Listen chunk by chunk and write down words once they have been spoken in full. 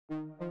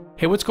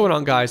Hey, what's going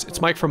on, guys? It's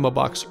Mike from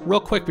MOBOX. Real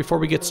quick before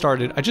we get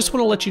started, I just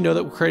want to let you know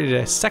that we created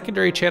a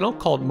secondary channel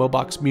called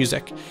MOBOX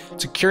Music.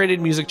 It's a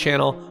curated music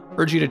channel.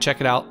 Urge you to check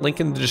it out.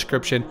 Link in the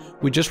description.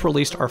 We just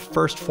released our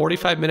first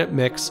 45-minute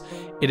mix.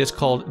 It is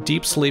called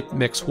Deep Sleep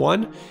Mix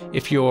 1.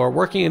 If you're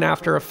working in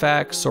After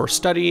Effects or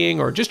studying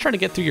or just trying to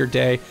get through your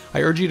day,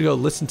 I urge you to go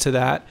listen to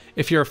that.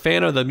 If you're a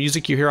fan of the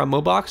music you hear on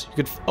MOBOX, you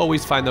could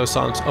always find those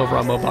songs over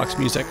on MOBOX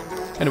Music.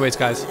 Anyways,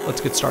 guys, let's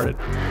get started.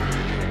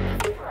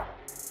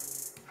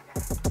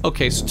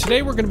 Okay, so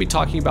today we're going to be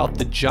talking about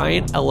the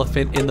giant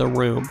elephant in the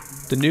room,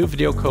 the new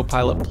Video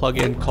Copilot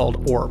plugin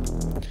called Orb.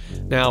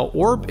 Now,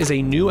 Orb is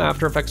a new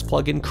After Effects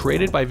plugin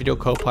created by Video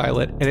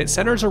Copilot, and it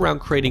centers around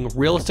creating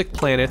realistic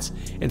planets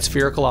and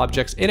spherical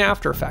objects in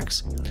After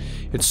Effects.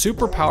 It's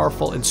super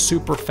powerful and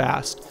super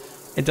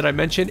fast, and did I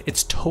mention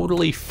it's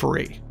totally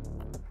free?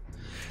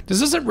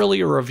 This isn't really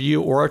a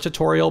review or a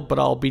tutorial, but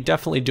I'll be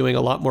definitely doing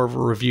a lot more of a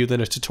review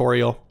than a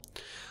tutorial.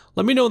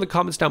 Let me know in the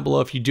comments down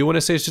below if you do want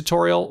to say it's a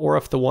tutorial or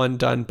if the one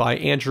done by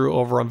Andrew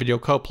over on Video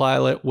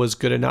Copilot was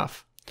good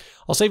enough.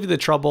 I'll save you the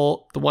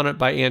trouble. The one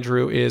by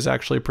Andrew is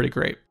actually pretty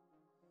great.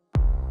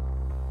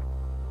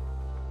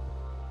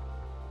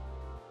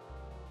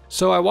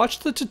 So I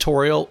watched the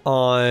tutorial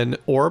on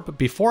Orb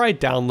before I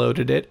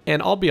downloaded it,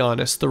 and I'll be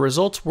honest, the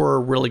results were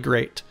really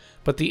great,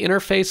 but the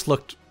interface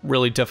looked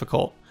really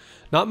difficult.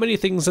 Not many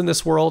things in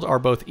this world are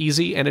both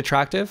easy and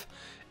attractive,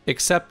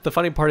 except the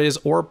funny part is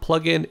Orb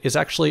Plugin is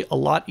actually a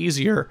lot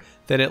easier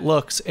than it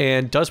looks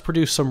and does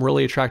produce some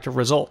really attractive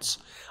results.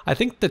 I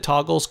think the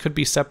toggles could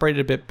be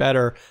separated a bit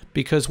better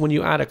because when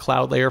you add a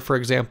cloud layer, for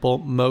example,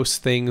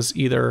 most things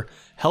either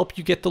help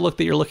you get the look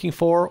that you're looking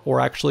for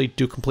or actually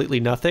do completely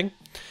nothing.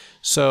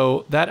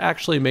 So that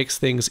actually makes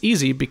things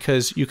easy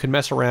because you can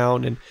mess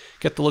around and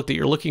get the look that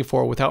you're looking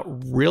for without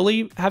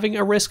really having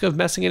a risk of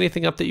messing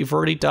anything up that you've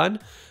already done.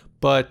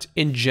 But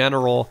in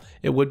general,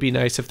 it would be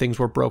nice if things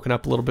were broken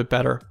up a little bit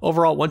better.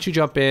 Overall, once you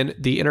jump in,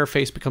 the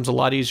interface becomes a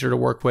lot easier to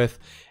work with.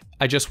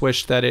 I just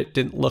wish that it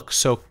didn't look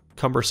so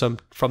cumbersome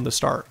from the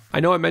start.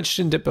 I know I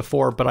mentioned it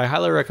before, but I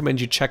highly recommend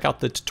you check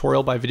out the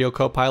tutorial by Video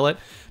Copilot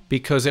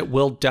because it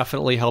will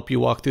definitely help you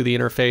walk through the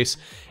interface,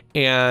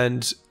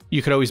 and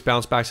you could always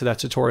bounce back to that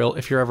tutorial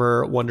if you're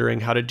ever wondering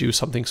how to do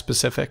something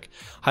specific.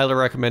 Highly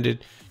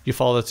recommended you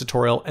follow the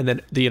tutorial, and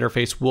then the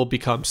interface will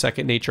become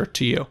second nature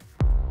to you.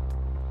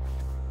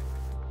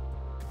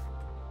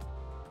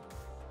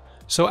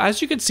 So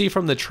as you can see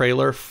from the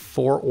trailer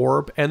for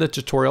Orb and the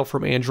tutorial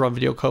from Andrew on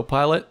Video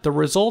Copilot, the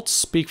results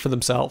speak for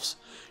themselves.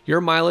 Your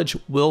mileage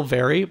will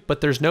vary,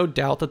 but there's no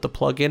doubt that the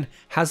plugin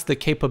has the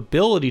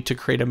capability to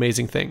create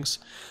amazing things.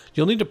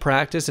 You'll need to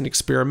practice and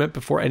experiment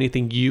before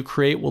anything you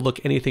create will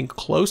look anything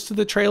close to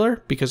the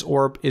trailer, because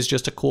Orb is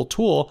just a cool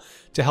tool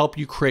to help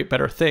you create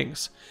better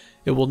things.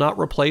 It will not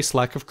replace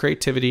lack of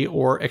creativity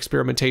or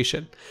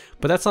experimentation,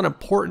 but that's not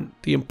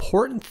important. The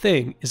important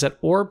thing is that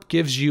Orb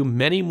gives you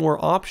many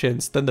more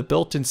options than the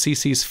built-in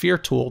CC Sphere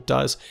tool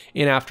does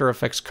in After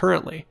Effects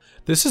currently.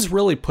 This is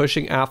really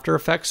pushing After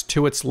Effects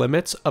to its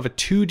limits of a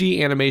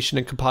 2D animation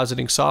and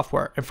compositing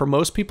software, and for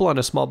most people on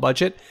a small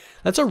budget,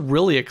 that's a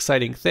really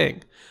exciting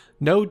thing.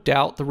 No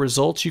doubt the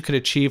results you could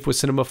achieve with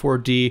Cinema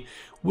 4D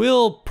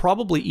will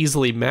probably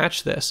easily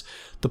match this.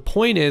 The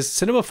point is,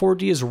 Cinema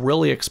 4D is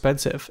really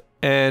expensive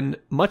and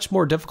much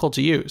more difficult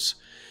to use.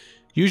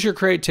 Use your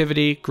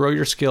creativity, grow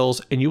your skills,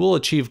 and you will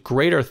achieve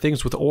greater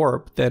things with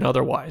Orb than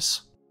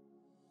otherwise.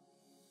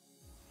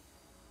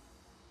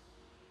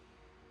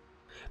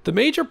 The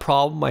major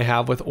problem I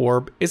have with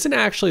Orb isn't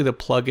actually the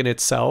plugin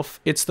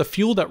itself, it's the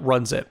fuel that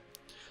runs it.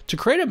 To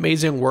create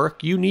amazing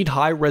work, you need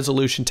high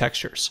resolution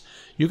textures.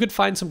 You could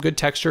find some good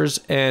textures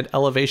and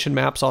elevation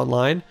maps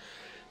online.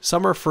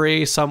 Some are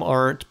free, some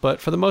aren't, but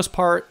for the most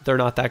part, they're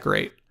not that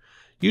great.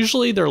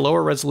 Usually they're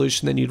lower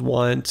resolution than you'd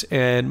want,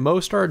 and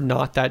most are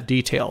not that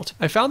detailed.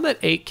 I found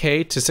that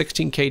 8K to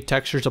 16K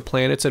textures of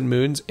planets and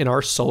moons in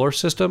our solar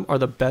system are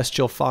the best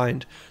you'll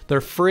find.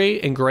 They're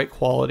free and great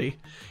quality.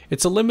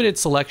 It's a limited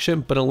selection,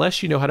 but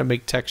unless you know how to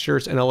make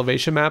textures and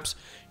elevation maps,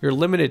 you're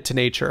limited to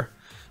nature.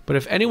 But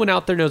if anyone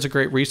out there knows a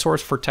great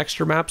resource for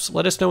texture maps,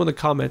 let us know in the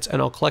comments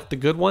and I'll collect the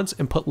good ones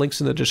and put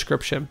links in the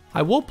description.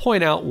 I will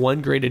point out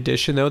one great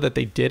addition though that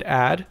they did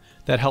add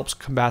that helps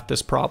combat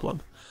this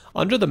problem.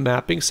 Under the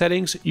mapping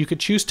settings, you could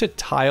choose to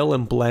tile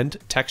and blend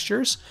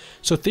textures.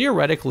 So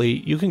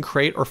theoretically, you can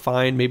create or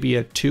find maybe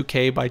a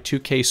 2K by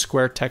 2K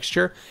square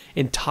texture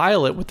and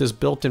tile it with this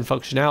built-in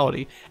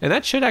functionality. And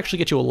that should actually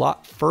get you a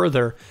lot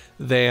further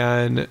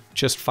than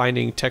just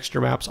finding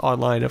texture maps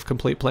online of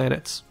complete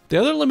planets. The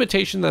other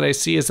limitation that I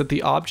see is that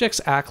the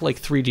objects act like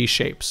 3D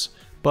shapes,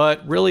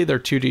 but really they're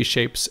 2D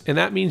shapes, and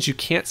that means you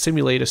can't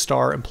simulate a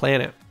star and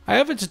planet. I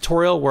have a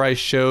tutorial where I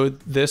showed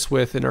this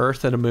with an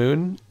Earth and a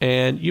moon,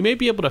 and you may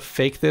be able to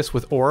fake this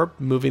with Orb,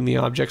 moving the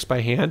objects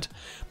by hand,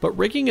 but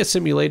rigging a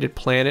simulated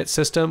planet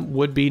system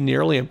would be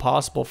nearly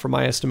impossible for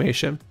my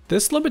estimation.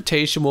 This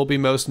limitation will be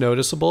most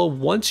noticeable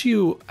once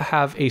you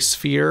have a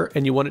sphere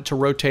and you want it to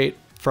rotate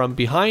from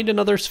behind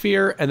another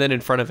sphere and then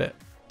in front of it.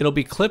 It'll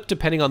be clipped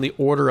depending on the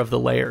order of the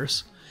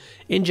layers.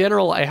 In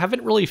general, I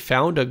haven't really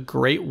found a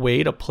great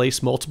way to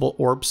place multiple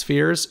orb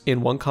spheres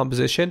in one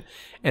composition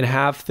and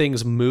have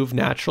things move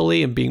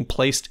naturally and being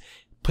placed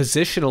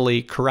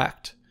positionally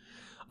correct.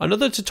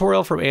 Another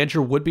tutorial from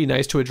Andrew would be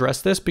nice to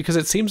address this because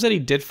it seems that he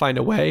did find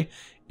a way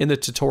in the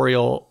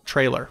tutorial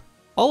trailer.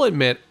 I'll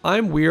admit,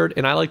 I'm weird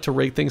and I like to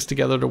rig things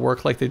together to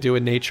work like they do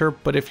in nature,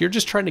 but if you're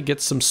just trying to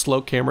get some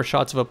slow camera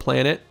shots of a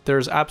planet,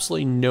 there's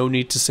absolutely no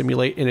need to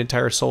simulate an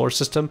entire solar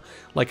system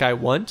like I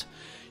want.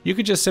 You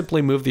could just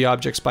simply move the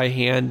objects by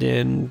hand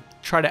and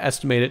try to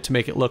estimate it to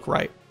make it look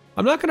right.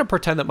 I'm not going to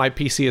pretend that my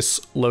PC is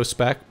low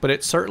spec, but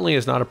it certainly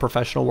is not a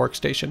professional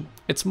workstation.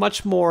 It's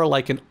much more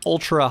like an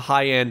ultra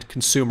high-end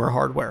consumer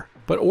hardware.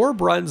 But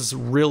Orb runs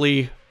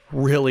really,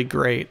 really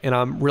great, and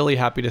I'm really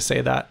happy to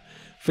say that.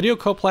 Video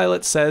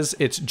Copilot says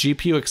it's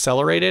GPU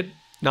accelerated.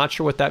 Not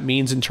sure what that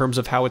means in terms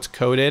of how it's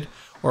coded,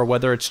 or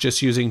whether it's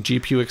just using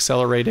GPU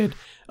accelerated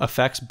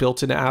effects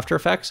built into After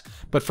Effects,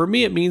 but for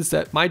me it means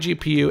that my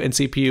GPU and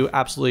CPU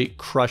absolutely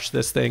crush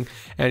this thing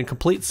and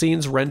complete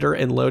scenes render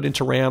and load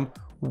into RAM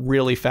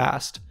really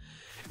fast.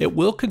 It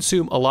will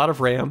consume a lot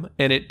of RAM,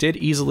 and it did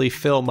easily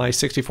fill my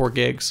 64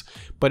 gigs,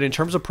 but in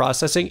terms of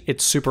processing,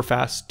 it's super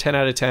fast. 10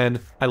 out of 10,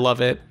 I love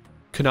it.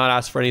 Could not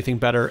ask for anything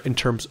better in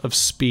terms of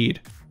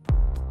speed.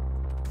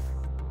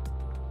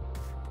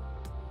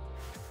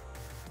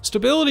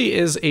 Stability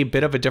is a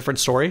bit of a different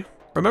story.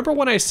 Remember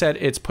when I said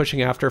it's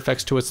pushing After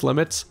Effects to its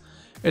limits?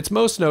 It's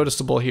most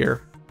noticeable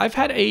here. I've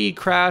had AE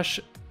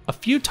crash a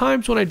few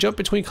times when I jump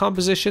between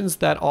compositions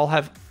that all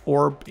have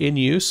Orb in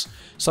use.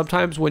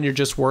 Sometimes when you're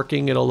just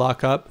working, it'll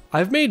lock up.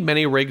 I've made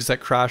many rigs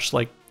that crash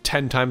like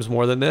 10 times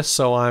more than this,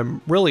 so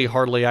I'm really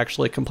hardly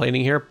actually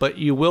complaining here, but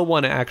you will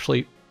want to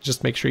actually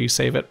just make sure you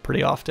save it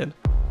pretty often.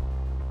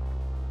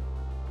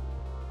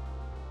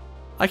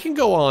 I can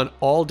go on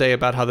all day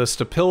about how the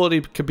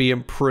stability could be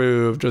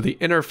improved or the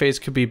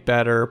interface could be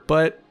better,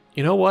 but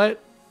you know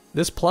what?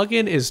 This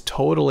plugin is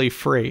totally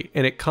free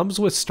and it comes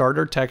with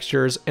starter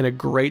textures and a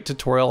great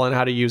tutorial on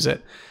how to use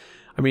it.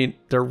 I mean,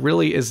 there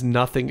really is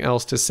nothing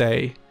else to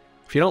say.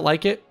 If you don't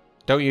like it,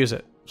 don't use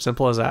it.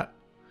 Simple as that.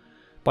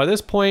 By this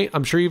point,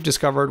 I'm sure you've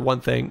discovered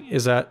one thing,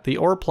 is that the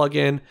Orb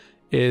plugin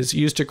is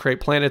used to create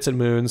planets and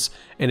moons,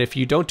 and if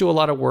you don't do a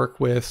lot of work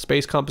with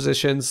space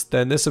compositions,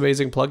 then this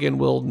amazing plugin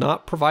will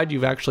not provide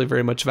you actually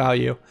very much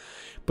value.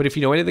 But if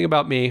you know anything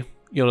about me,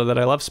 you'll know that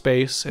I love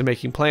space and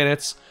making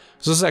planets,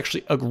 so this is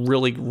actually a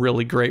really,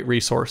 really great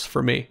resource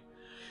for me.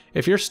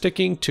 If you're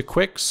sticking to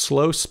quick,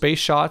 slow space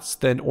shots,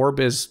 then Orb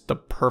is the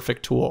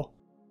perfect tool.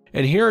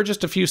 And here are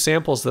just a few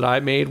samples that I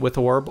made with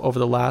Orb over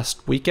the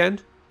last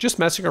weekend, just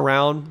messing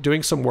around,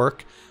 doing some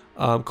work.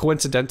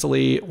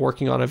 Coincidentally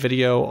working on a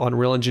video on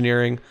Real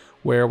Engineering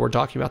where we're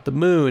talking about the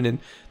moon, and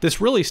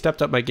this really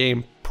stepped up my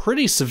game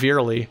pretty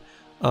severely,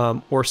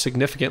 or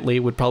significantly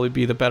would probably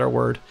be the better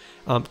word,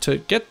 to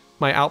get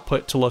my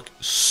output to look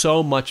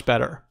so much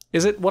better.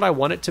 Is it what I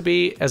want it to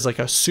be as like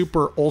a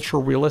super ultra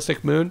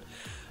realistic moon?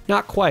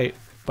 Not quite,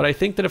 but I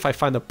think that if I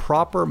find the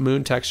proper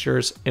moon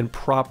textures and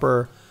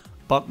proper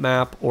bump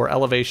map or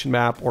elevation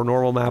map or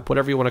normal map,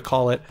 whatever you want to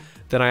call it,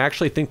 then I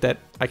actually think that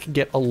I can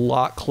get a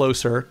lot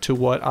closer to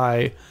what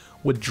I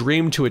would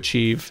dream to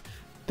achieve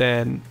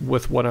than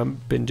with what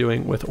I've been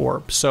doing with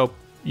Orb. So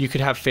you could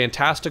have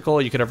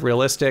fantastical, you could have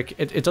realistic,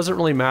 it doesn't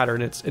really matter,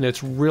 and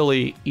it's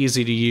really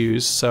easy to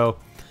use. So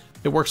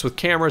it works with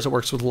cameras, it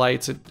works with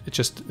lights,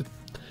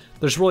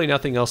 there's really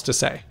nothing else to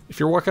say. If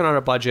you're working on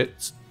a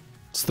budget,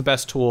 it's the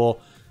best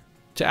tool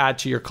to add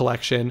to your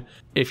collection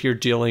if you're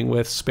dealing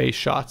with space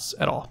shots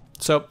at all.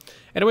 So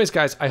anyways,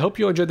 guys, I hope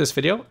you enjoyed this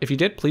video. If you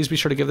did, please be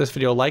sure to give this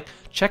video a like.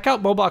 Check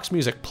out MOBOX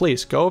music,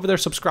 please. Go over there,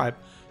 subscribe.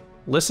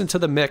 Listen to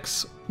the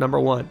mix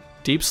 #1.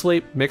 Deep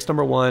Sleep, mix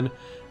 #1.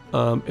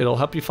 It'll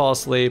help you fall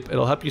asleep.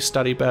 It'll help you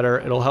study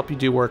better. It'll help you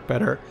do work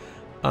better.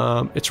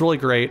 It's really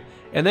great.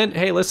 And then,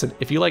 hey, listen,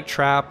 if you like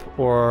trap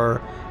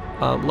or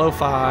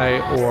lo-fi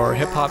or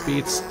hip-hop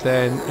beats,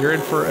 then you're in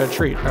for a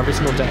treat every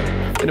single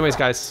day. Anyways,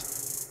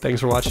 guys,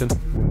 thanks for watching.